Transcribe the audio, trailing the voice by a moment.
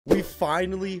We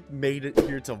finally made it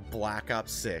here to Black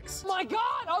Ops 6. My God!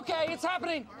 Okay, it's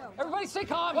happening. Everybody stay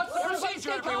calm. What's the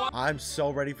procedure, everyone? I'm so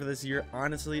ready for this year.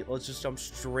 Honestly, let's just jump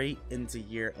straight into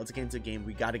here. Let's get into the game.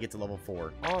 We got to get to level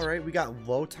 4. All right, we got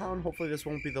Low Town. Hopefully, this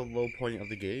won't be the low point of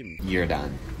the game. You're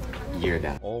done. You're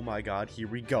done. Oh my God, here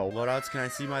we go. Loadouts, can I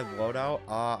see my loadout?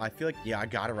 I feel like, yeah, I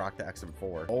gotta rock the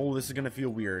XM4. Oh, this is gonna feel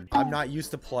weird. I'm not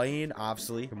used to playing,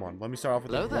 obviously. Come on, let me start off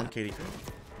with the 1 KD.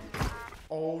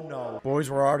 Oh no. Boys,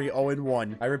 we're already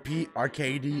 0-1. I repeat, our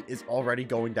KD is already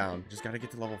going down. Just gotta get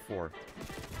to level 4.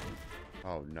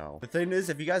 Oh no. The thing is,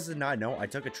 if you guys did not know, I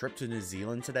took a trip to New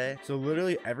Zealand today. So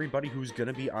literally everybody who's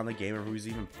gonna be on the game or who's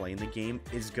even playing the game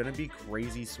is gonna be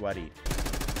crazy sweaty.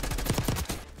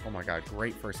 Oh my God,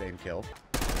 great first aim kill.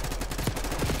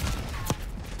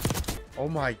 Oh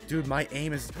my, dude, my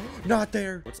aim is not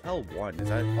there. What's L1? Is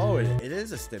that? Oh, it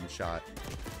is a stim shot.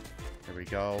 There we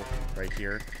go. Right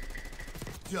here.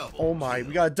 Oh my,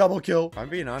 we got a double kill. I'm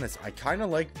being honest, I kind of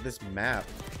like this map.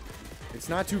 It's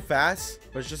not too fast,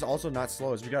 but it's just also not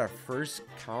slow. As we got our first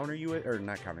counter UAV, or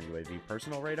not counter UAV,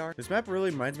 personal radar. This map really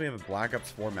reminds me of a Black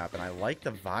Ops 4 map, and I like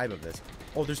the vibe of this.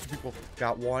 Oh, there's 2 people.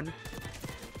 Got one.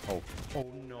 Oh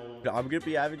no. I'm gonna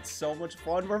be having so much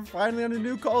fun. We're finally on a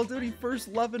new Call of Duty. First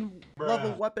level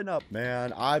weapon up.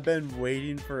 Man, I've been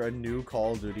waiting for a new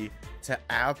Call of Duty to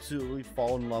absolutely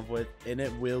fall in love with, and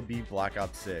it will be Black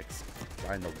Ops 6.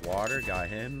 Guy in the water, got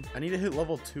him. I need to hit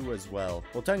level 2 as well.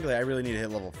 Well, technically, I really need to hit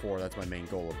level 4. That's my main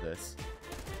goal of this.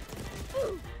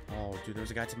 Oh, dude,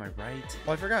 there's a guy to my right.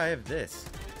 Oh, I forgot I have this.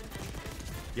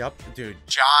 Yep, dude.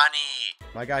 Johnny!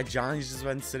 My guy Johnny's just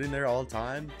been sitting there all the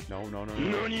time. No.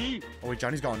 Oh, wait,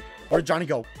 Johnny's gone. Where'd Johnny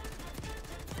go?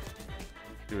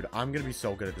 Dude, I'm gonna be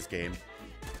so good at this game.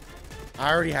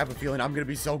 I already have a feeling I'm gonna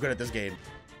be so good at this game.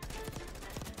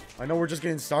 I know we're just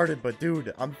getting started, but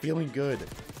dude, I'm feeling good.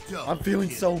 I'm feeling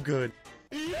so good.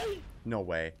 No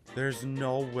way. There's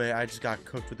no way I just got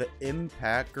cooked with an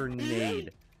impact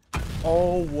grenade.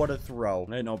 Oh, what a throw.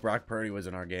 I didn't know Brock Purdy was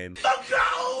in our game.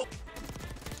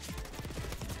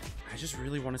 I just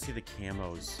really want to see the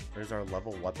camos. There's our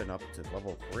level weapon up to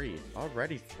level 3.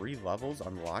 Already 3 levels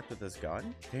unlocked with this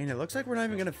gun. Dang, it looks like we're not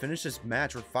even gonna finish this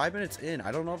match. We're 5 minutes in.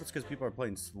 I don't know if it's because people are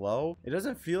playing slow. It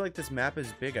doesn't feel like this map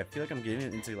is big. I feel like I'm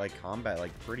getting into like combat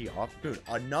like pretty often. Dude,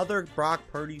 another Brock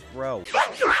Purdy throw.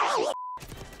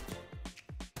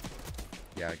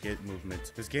 Yeah, get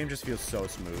movement. This game just feels so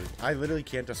smooth. I literally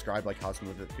can't describe like how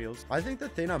smooth it feels. I think the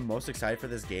thing I'm most excited for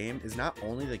this game is not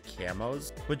only the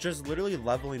camos, but just literally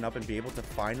leveling up and be able to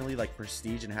finally like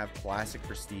prestige and have classic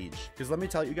prestige. Because let me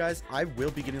tell you guys, I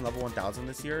will be getting level 1000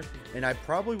 this year, and I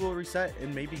probably will reset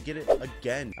and maybe get it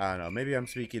again. I don't know. Maybe I'm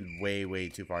speaking way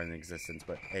too far in existence,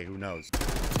 but hey, who knows?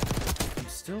 I'm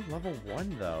still level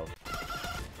 1 though.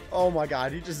 Oh my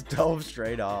God, he just dove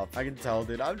straight off. I can tell,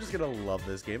 dude. I'm just gonna love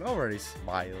this game. I'm already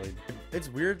smiling. It's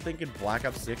weird thinking Black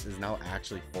Ops 6 is now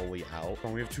actually fully out.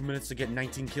 Oh, we have 2 minutes to get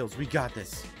 19 kills. We got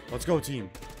this. Let's go, team.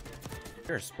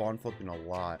 They're spawn flipping a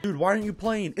lot. Dude, why aren't you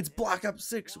playing? It's Black Ops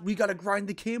 6. We gotta grind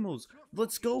the camos.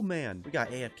 Let's go, man. We got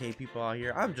AFK people out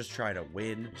here. I'm just trying to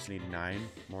win. Just need 9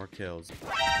 more kills.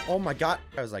 Oh my God.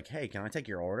 I was like, hey, can I take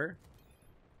your order?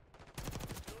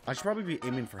 I should probably be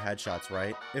aiming for headshots,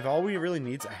 right? If all we really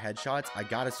need is headshots, I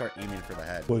gotta start aiming for the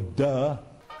head. Well, duh.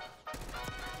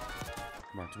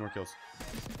 Come on, 2 more kills.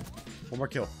 1 more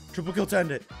kill. Triple kill to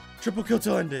end it. Triple kill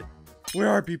to end it. Where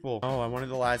are people? Oh, I wanted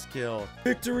the last kill.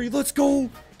 Victory, let's go.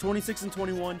 26 and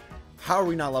 21. How are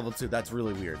we not level 2? That's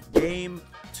really weird. Game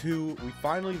 2, we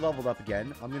finally leveled up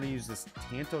again. I'm gonna use this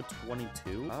Tanto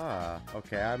 22. Ah,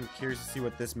 okay, I'm curious to see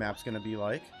what this map's gonna be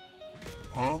like.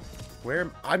 Huh?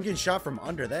 I'm getting shot from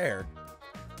under there.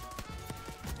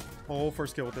 Oh,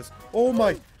 first kill with this. Oh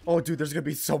my. Oh, dude, there's gonna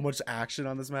be so much action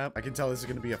on this map. I can tell this is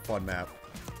gonna be a fun map.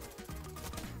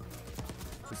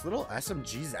 This little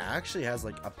SMGs actually has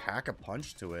like a pack a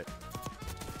punch to it.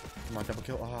 Come on, double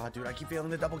kill. Oh, dude, I keep failing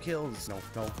the double kills.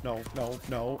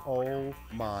 No. Oh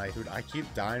my. Dude, I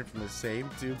keep dying from the same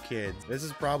 2 kids. This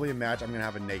is probably a match I'm gonna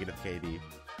have a negative KD.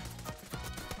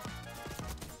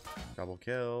 Double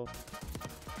kill.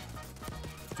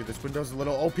 Dude, this window's a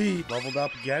little OP. Leveled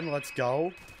up again. Let's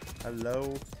go.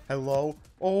 Hello.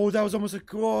 Oh, that was almost a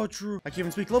true. I can't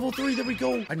even speak. Level 3. There we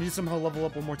go. I need to somehow level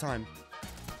up 1 more time.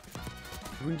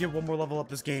 If we can get 1 more level up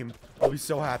this game, I'll be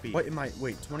so happy. What am I?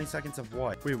 Wait, 20 seconds of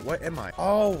what? Wait, what am I?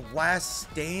 Oh, last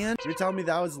stand? You're telling me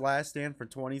that was last stand for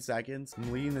 20 seconds?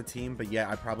 I'm leading the team, but yeah,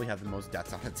 I probably have the most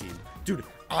deaths on the team. Dude,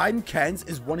 Ken's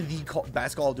is one of the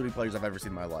best Call of Duty players I've ever seen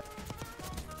in my life.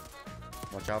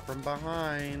 Watch out from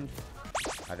behind.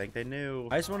 I think they knew.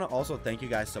 I just want to also thank you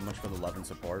guys so much for the love and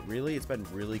support. Really, it's been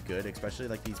really good, especially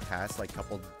like these past like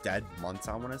couple dead months,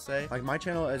 I want to say. Like my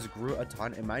channel has grew a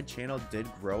ton, and my channel did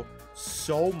grow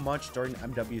so much during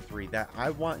MW3 that I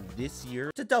want this year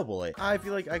to double it. I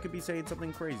feel like I could be saying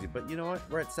something crazy, but you know what?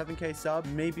 We're at 7K sub.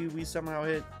 Maybe we somehow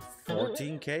hit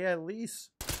 14K at least.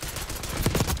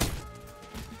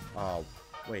 Oh,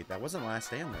 wait, that wasn't last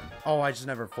stand then. Oh, I just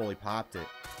never fully popped it.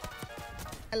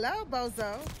 Hello,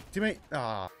 bozo. Teammate.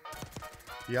 Ah.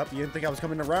 Yep, you didn't think I was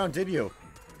coming around, did you?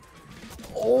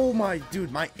 Oh my,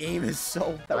 dude, my aim is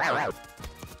so bad.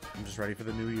 I'm just ready for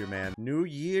the new year, man. New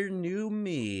year, new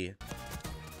me.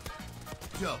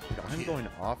 Dude, I'm going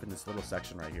off in this little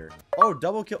section right here. Oh,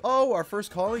 double kill. Oh, our first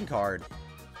calling card.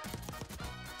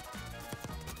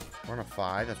 We're on a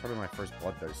 5. That's probably my first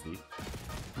bloodthirsty.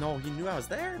 No, he knew I was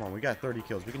there. Come on, we got 30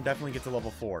 kills. We can definitely get to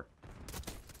level 4.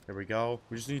 There we go.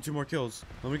 We just need 2 more kills.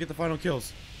 Let me get the final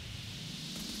kills.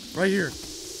 Right here.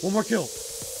 1 more kill.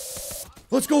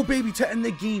 Let's go, baby, to end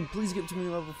the game. Please get to me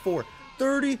level 4.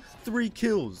 33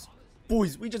 kills.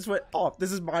 Boys, we just went off.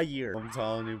 This is my year. I'm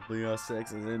telling you, Blue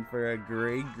 06 is in for a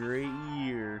great, great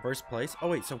year. First place. Oh,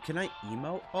 wait. So can I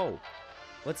emote? Oh,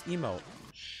 let's emote.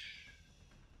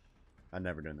 I'm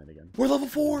never doing that again. We're level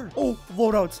 4. Oh,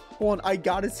 loadouts. Hold on. I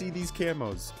gotta see these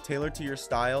camos. Tailored to your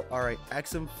style. All right.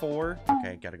 XM4.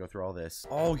 Okay. Gotta go through all this.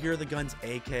 Oh, here are the guns.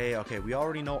 AK. Okay. We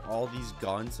already know all these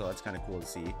guns, so that's kind of cool to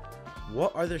see.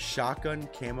 What are the shotgun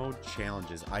camo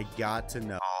challenges? I got to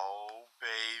know. Oh,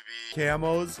 baby.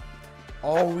 Camos.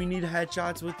 Oh, we need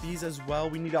headshots with these as well.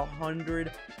 We need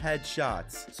 100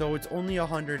 headshots. So it's only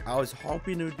 100. I was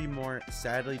hoping it would be more.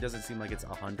 Sadly, it doesn't seem like it's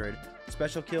 100.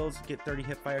 Special kills, get 30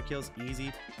 hip fire kills,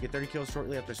 easy. Get 30 kills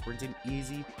shortly after sprinting,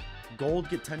 easy. Gold,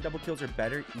 get 10 double kills or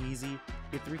better, easy.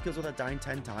 Get 3 kills without dying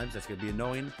 10 times. That's going to be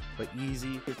annoying, but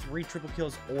easy. Get 3 triple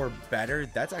kills or better.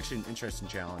 That's actually an interesting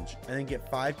challenge. And then get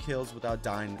 5 kills without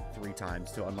dying 3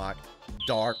 times to unlock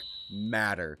Dark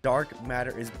Matter. Dark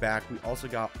Matter is back. We also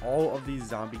got all of these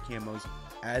zombie camos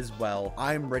as well.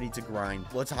 I'm ready to grind.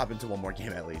 Let's hop into one more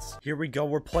game at least. Here we go.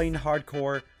 We're playing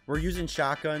hardcore. We're using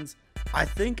shotguns. I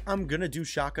think I'm gonna do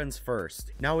shotguns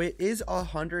first. Now it is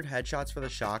 100 headshots for the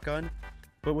shotgun,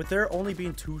 but with there only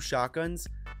being 2 shotguns,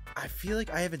 I feel like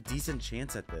I have a decent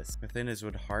chance at this. The thing is,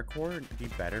 would hardcore be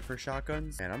better for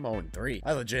shotguns? Man, I'm 0-3.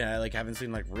 I like haven't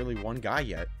seen like really one guy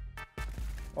yet.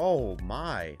 Oh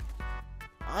my.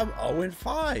 I'm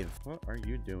 0-5. What are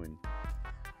you doing?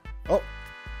 Oh,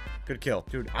 good kill.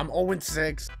 Dude, I'm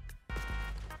 0-6.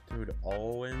 Dude,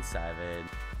 0-7.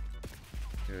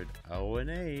 Dude,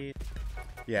 0-8.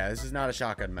 Yeah, this is not a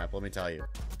shotgun map, let me tell you.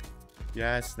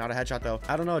 Yes, not a headshot though.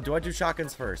 I don't know. Do I do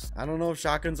shotguns first? I don't know if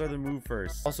shotguns are the move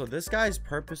first. Also, this guy's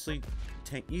purposely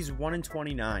he's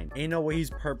 1-29. Ain't no way he's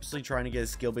purposely trying to get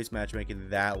his skill-based matchmaking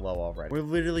that low already. We're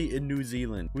literally in New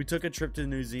Zealand. We took a trip to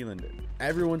New Zealand.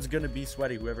 Everyone's gonna be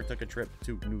sweaty, whoever took a trip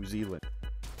to New Zealand.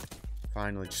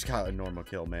 Finally, just got a normal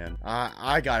kill, man.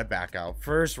 I gotta back out.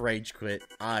 First rage quit.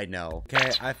 I know.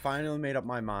 Okay, I finally made up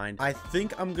my mind. I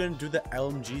think I'm gonna do the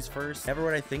LMGs first. Never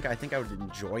what I think. I think I would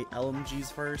enjoy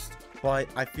LMGs first, but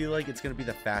I feel like it's gonna be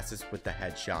the fastest with the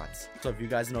headshots. So if you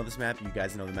guys know this map, you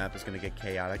guys know the map is gonna get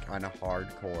chaotic on a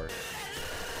hardcore.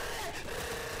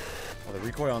 Oh, the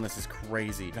recoil on this is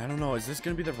crazy. I don't know. Is this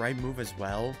going to be the right move as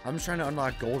well? I'm just trying to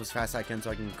unlock gold as fast as I can so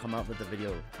I can come out with the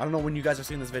video. I don't know when you guys are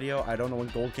seeing this video. I don't know when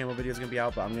gold camo video is going to be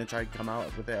out, but I'm going to try to come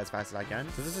out with it as fast as I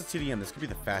can. So this is TDM. This could be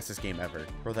the fastest game ever.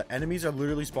 Bro, the enemies are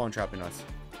literally spawn trapping us.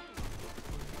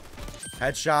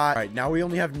 Headshot. All right, now we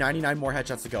only have 99 more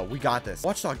headshots to go. We got this.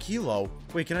 Watchdog Kilo.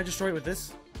 Wait, can I destroy it with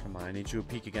this? Come on, I need you to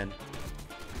peek again.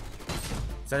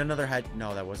 Is that another head?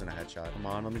 No, that wasn't a headshot. Come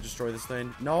on, let me destroy this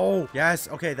thing. No. Yes.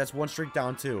 Okay, that's 1 streak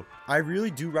down too. I really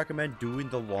do recommend doing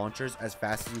the launchers as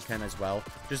fast as you can as well.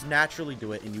 Just naturally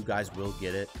do it and you guys will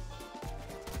get it.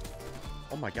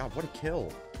 Oh my god, what a kill.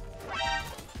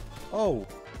 Oh.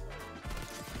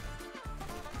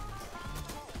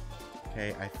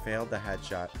 Okay, I failed the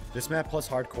headshot. This map plus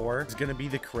hardcore is gonna be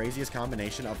the craziest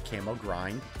combination of camo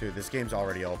grind. Dude, this game's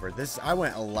already over. I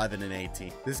went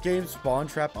 11-18. This game's spawn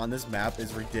trap on this map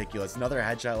is ridiculous. Another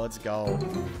headshot, let's go.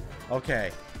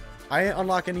 Okay, I didn't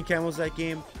unlock any camos that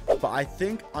game, but I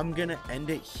think I'm gonna end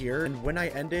it here. And when I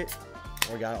end it,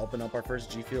 we gotta open up our first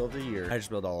G Fuel of the year. I just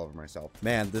built all over myself.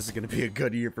 Man, this is gonna be a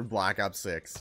good year for Black Ops 6.